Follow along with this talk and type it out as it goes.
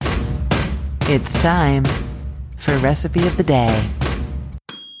It's time for Recipe of the Day.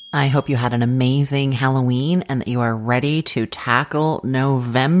 I hope you had an amazing Halloween and that you are ready to tackle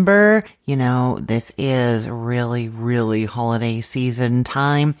November. You know, this is really holiday season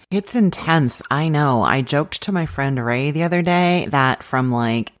time. It's intense. I know. I joked to my friend Ray the other day that from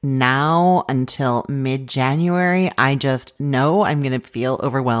like now until mid-January, I just know I'm going to feel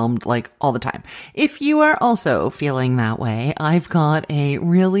overwhelmed like all the time. If you are also feeling that way, I've got a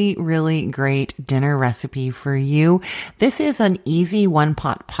really great dinner recipe for you. This is an easy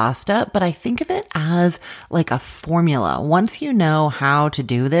one-pot pasta, but I think of it as like a formula. Once you know how to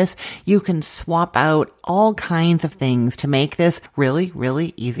do this, you can swap out all kinds of things to make this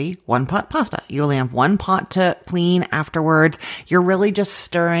really easy one-pot pasta. You only have one pot to clean afterwards. You're really just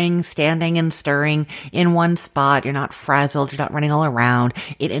standing and stirring in one spot. You're not frazzled. You're not running all around.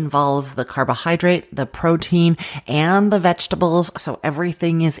 It involves the carbohydrate, the protein, and the vegetables. So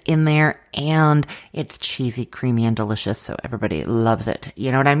everything is in there and it's cheesy, creamy, and delicious. So everybody loves it.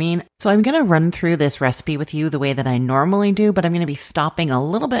 You know what I mean? So I'm going to run through this recipe with you the way that I normally do, but I'm going to be stopping a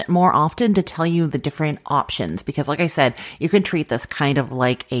little bit more often to tell you the different options because like I said, you can treat this kind of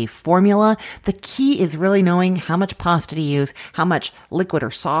like a formula. The key is really knowing how much pasta to use, how much liquid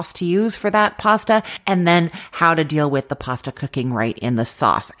or sauce to use for that pasta, and then how to deal with the pasta cooking right in the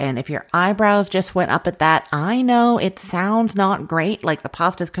sauce. And if your eyebrows just went up at that, I know it sounds not great, like the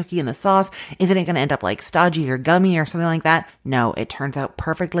pasta's cooking in the sauce. Isn't it going to end up like stodgy or gummy or something like that? No, it turns out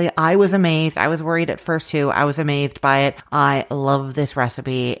perfectly. I was amazed. I was worried at first too. I was amazed by it. I love this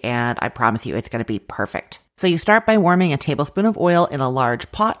recipe and I promise you it's going to be perfect. So you start by warming a tablespoon of oil in a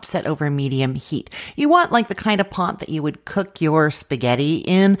large pot set over medium heat. You want like the kind of pot that you would cook your spaghetti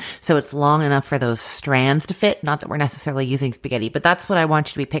in, so it's long enough for those strands to fit. Not that we're necessarily using spaghetti, but that's what I want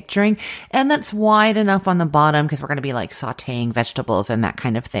you to be picturing. And that's wide enough on the bottom because we're going to be like sauteing vegetables and that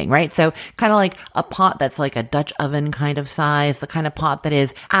kind of thing, right? So kind of like a pot that's like a Dutch oven kind of size, the kind of pot that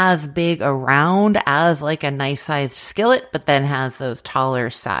is as big around as like a nice sized skillet, but then has those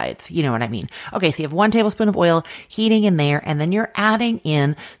taller sides. You know what I mean? Okay, so you have 1 tablespoon of oil heating in there, and then you're adding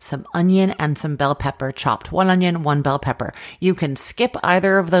in some onion and some bell pepper chopped. 1 onion, 1 bell pepper. You can skip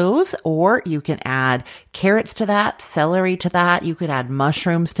either of those, or you can add carrots to that, celery to that. You could add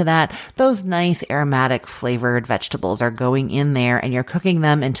mushrooms to that. Those nice aromatic flavored vegetables are going in there, and you're cooking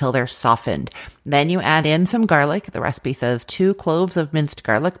them until they're softened. Then you add in some garlic. The recipe says 2 cloves of minced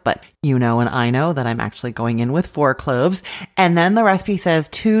garlic, but you know and I know that I'm actually going in with 4 cloves. And then the recipe says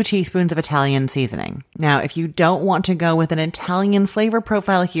 2 teaspoons of Italian seasoning. Now, if you don't want to go with an Italian flavor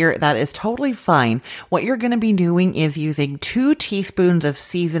profile here, that is totally fine. What you're going to be doing is using 2 teaspoons of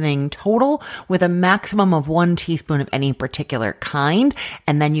seasoning total with a maximum of 1 teaspoon of any particular kind.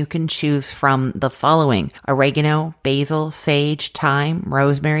 And then you can choose from the following: oregano, basil, sage, thyme,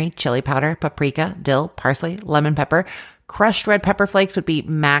 rosemary, chili powder, paprika, dill, parsley, lemon pepper. Crushed red pepper flakes would be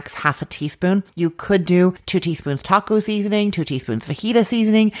max half a teaspoon. You could do 2 teaspoons taco seasoning, 2 teaspoons fajita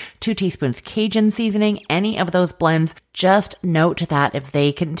seasoning, 2 teaspoons Cajun seasoning, any of those blends. Just note that if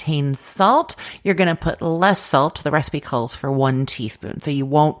they contain salt, you're going to put less salt. The recipe calls for 1 teaspoon. So you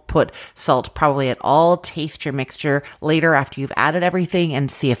won't put salt probably at all. Taste your mixture later after you've added everything and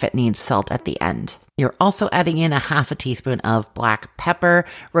see if it needs salt at the end. You're also adding in a half a teaspoon of black pepper,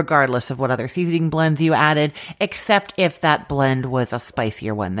 regardless of what other seasoning blends you added, except if that blend was a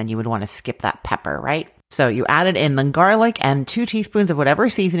spicier one, then you would want to skip that pepper, right? So you added in the garlic and 2 teaspoons of whatever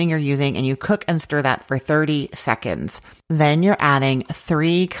seasoning you're using, and you cook and stir that for 30 seconds. Then you're adding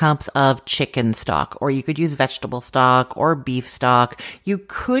 3 cups of chicken stock, or you could use vegetable stock or beef stock. You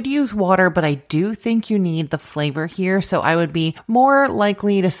could use water, but I do think you need the flavor here. So I would be more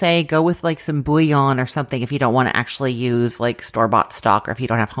likely to say go with like some bouillon or something if you don't want to actually use like store-bought stock, or if you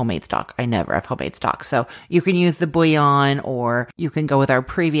don't have homemade stock. I never have homemade stock. So you can use the bouillon, or you can go with our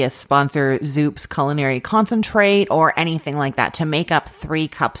previous sponsor, Zoop's Culinary Concentrate, or anything like that to make up 3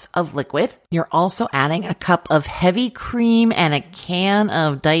 cups of liquid. You're also adding a cup of heavy cream and a can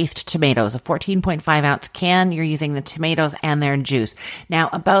of diced tomatoes, a 14.5 ounce can. You're using the tomatoes and their juice. Now,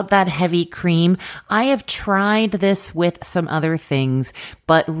 about that heavy cream, I have tried this with some other things,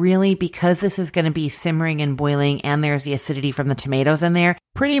 but really because this is going to be simmering and boiling and there's the acidity from the tomatoes in there,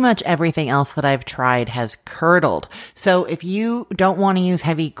 pretty much everything else that I've tried has curdled. So if you don't want to use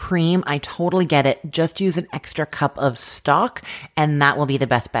heavy cream, I totally get it. Just use an extra cup of stock and that will be the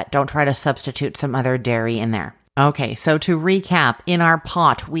best bet. Don't try to substitute some other dairy in there. Okay, so to recap, in our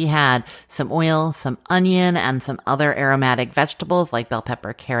pot, we had some oil, some onion, and some other aromatic vegetables like bell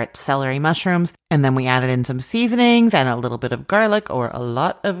pepper, carrot, celery, mushrooms. And then we added in some seasonings and a little bit of garlic or a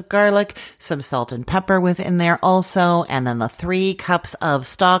lot of garlic. Some salt and pepper was in there also. And then the 3 cups of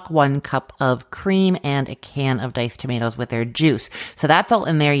stock, 1 cup of cream, and a can of diced tomatoes with their juice. So that's all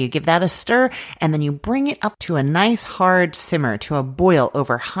in there. You give that a stir and then you bring it up to a nice hard simmer, to a boil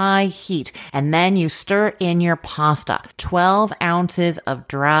over high heat. And then you stir in your pasta, 12 ounces of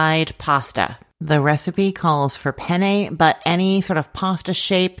dried pasta. The recipe calls for penne, but any sort of pasta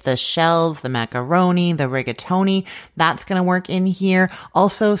shape, the shells, the macaroni, the rigatoni, that's going to work in here.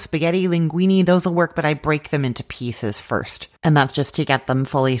 Also, spaghetti linguine, those will work, but I break them into pieces first. And that's just to get them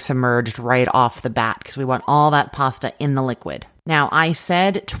fully submerged right off the bat, because we want all that pasta in the liquid. Now, I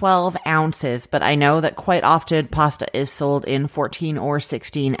said 12 ounces, but I know that quite often pasta is sold in 14 or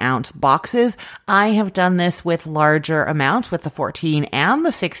 16 ounce boxes. I have done this with larger amounts, with the 14 and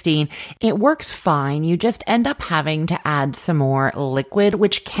the 16. It works fine. You just end up having to add some more liquid,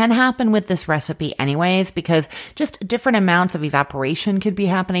 which can happen with this recipe anyways, because just different amounts of evaporation could be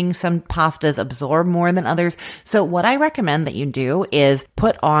happening. Some pastas absorb more than others. So what I recommend that you do is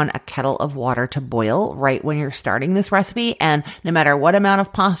put on a kettle of water to boil right when you're starting this recipe, and no matter what amount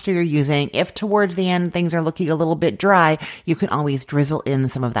of pasta you're using, if towards the end things are looking a little bit dry, you can always drizzle in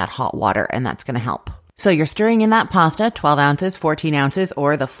some of that hot water, and that's going to help. So you're stirring in that pasta, 12 ounces, 14 ounces,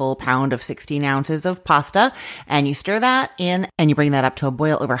 or the full pound of 16 ounces of pasta. And you stir that in and you bring that up to a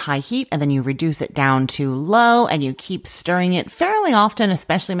boil over high heat. And then you reduce it down to low and you keep stirring it fairly often,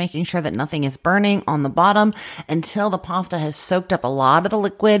 especially making sure that nothing is burning on the bottom until the pasta has soaked up a lot of the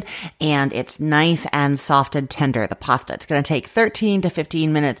liquid and it's nice and soft and tender, the pasta. It's going to take 13 to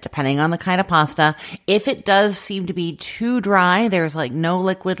 15 minutes, depending on the kind of pasta. If it does seem to be too dry, there's like no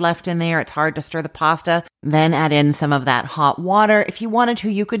liquid left in there, it's hard to stir the pasta, then add in some of that hot water. If you wanted to,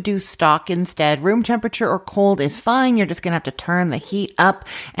 you could do stock instead. Room temperature or cold is fine. You're just going to have to turn the heat up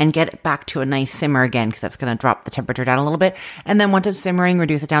and get it back to a nice simmer again, because that's going to drop the temperature down a little bit. And then once it's simmering,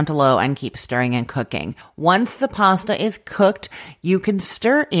 reduce it down to low and keep stirring and cooking. Once the pasta is cooked, you can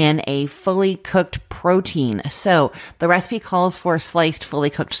stir in a fully cooked protein. So the recipe calls for sliced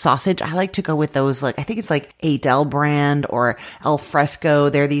fully cooked sausage. I like to go with those, I think it's like Adel brand or Al Fresco.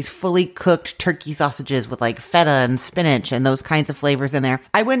 They're these fully cooked turkey sausages with feta and spinach and those kinds of flavors in there.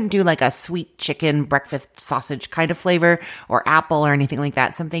 I wouldn't do a sweet chicken breakfast sausage kind of flavor or apple or anything like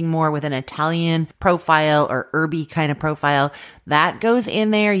that. Something more with an Italian profile or herby kind of profile. That goes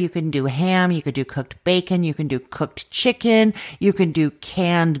in there. You can do ham, you could do cooked bacon, you can do cooked chicken, you can do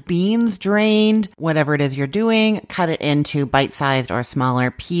canned beans drained, whatever it is you're doing. Cut it into bite-sized or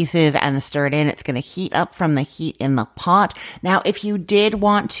smaller pieces and stir it in. It's going to heat up from the heat in the pot. Now, if you did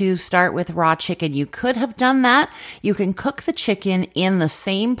want to start with raw chicken, you could have done that. You can cook the chicken in the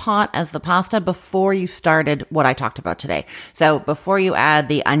same pot as the pasta before you started what I talked about today. So before you add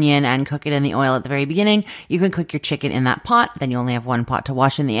the onion and cook it in the oil at the very beginning, you can cook your chicken in that pot. Then you only have one pot to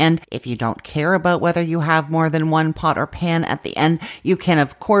wash in the end. If you don't care about whether you have more than one pot or pan at the end, you can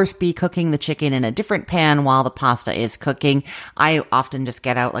of course be cooking the chicken in a different pan while the pasta is cooking. I often just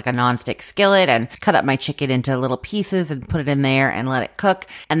get out a nonstick skillet and cut up my chicken into little pieces and put it in there and let it cook.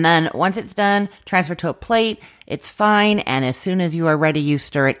 And then once it's done, transfer to a plate. It's fine. And as soon as you are ready, you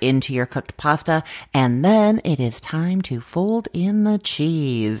stir it into your cooked pasta. And then it is time to fold in the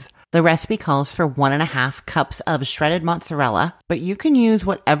cheese. The recipe calls for 1.5 cups of shredded mozzarella, but you can use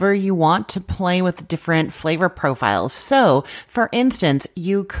whatever you want to play with different flavor profiles. So, for instance,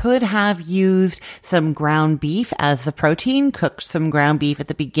 you could have used some ground beef as the protein, cooked some ground beef at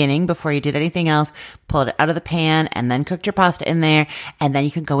the beginning before you did anything else, pulled it out of the pan, and then cooked your pasta in there. And then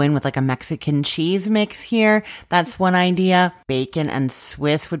you could go in with a Mexican cheese mix here. That's one idea. Bacon and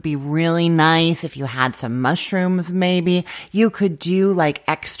Swiss would be really nice if you had some mushrooms maybe. You could do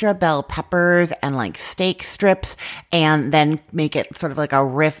extra bell peppers and steak strips and then make it sort of a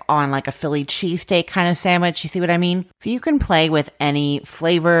riff on a Philly cheesesteak kind of sandwich. You see what I mean? So you can play with any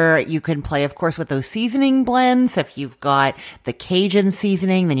flavor. You can play, of course, with those seasoning blends. If you've got the Cajun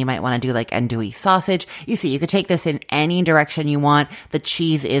seasoning, then you might want to do andouille sausage. You see, you could take this in any direction you want. The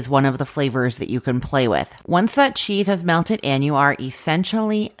cheese is one of the flavors that you can play with. Once that cheese has melted in, you are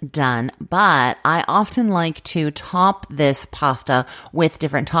essentially done. But I often like to top this pasta with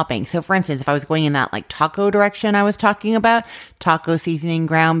different toppings topping. So for instance, if I was going in that like taco direction I was talking about, taco seasoning,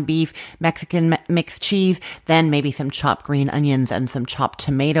 ground beef, Mexican mixed cheese, then maybe some chopped green onions and some chopped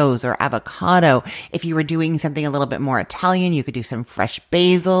tomatoes or avocado. If you were doing something a little bit more Italian, you could do some fresh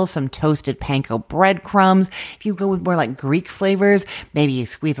basil, some toasted panko breadcrumbs. If you go with more like Greek flavors, maybe you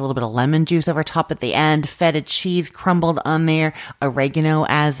squeeze a little bit of lemon juice over top at the end, feta cheese crumbled on there, oregano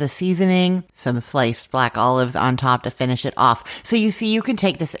as the seasoning, some sliced black olives on top to finish it off. So you see, you can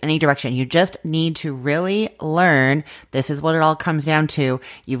take this any direction. You just need to really learn. This is what it all comes down to.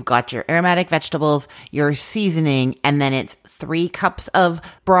 You've got your aromatic vegetables, your seasoning, and then it's 3 cups of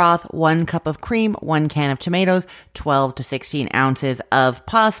broth, 1 cup of cream, 1 can of tomatoes, 12 to 16 ounces of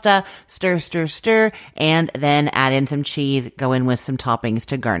pasta, stir, stir, stir, and then add in some cheese, go in with some toppings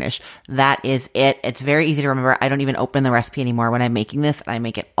to garnish. That is it. It's very easy to remember. I don't even open the recipe anymore when I'm making this. I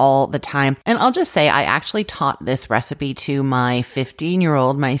make it all the time. And I'll just say, I actually taught this recipe to my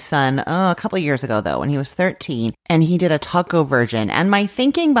 15-year-old, my son, a couple of years ago though, when he was 13, and he did a taco version. And my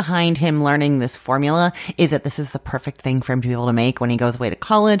thinking behind him learning this formula is that this is the perfect thing for him to be able to make when he goes away to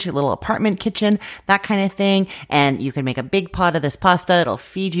college, a little apartment kitchen, that kind of thing. And you can make a big pot of this pasta. It'll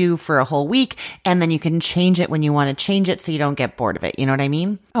feed you for a whole week. And then you can change it when you want to change it so you don't get bored of it. You know what I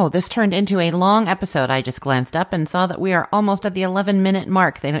mean? Oh, this turned into a long episode. I just glanced up and saw that we are almost at the 11-minute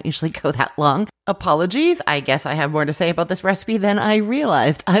mark. They don't usually go that long. Apologies. I guess I have more to say about this recipe than I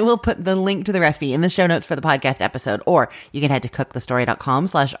realized. I will put the link to the recipe in the show notes for the podcast episode, or you can head to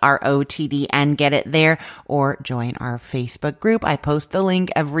cookthestory.com/ROTD and get it there, or join our Facebook group. I post the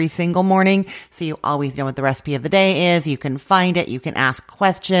link every single morning, so you always know what the recipe of the day is. You can find it. You can ask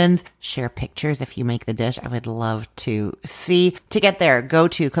questions, share pictures if you make the dish. I would love to see. To get there, go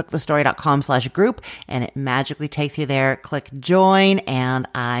to cookthestory.com/group and it magically takes you there. Click join, and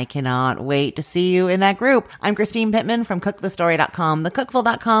I cannot wait to see you in that group. I'm Christine Pittman from cookthestory.com,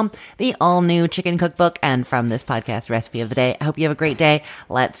 thecookful.com, the all new chicken cookbook, and from this podcast recipe of the day. I hope you have a great day.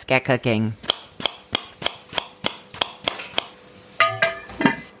 Let's get cooking.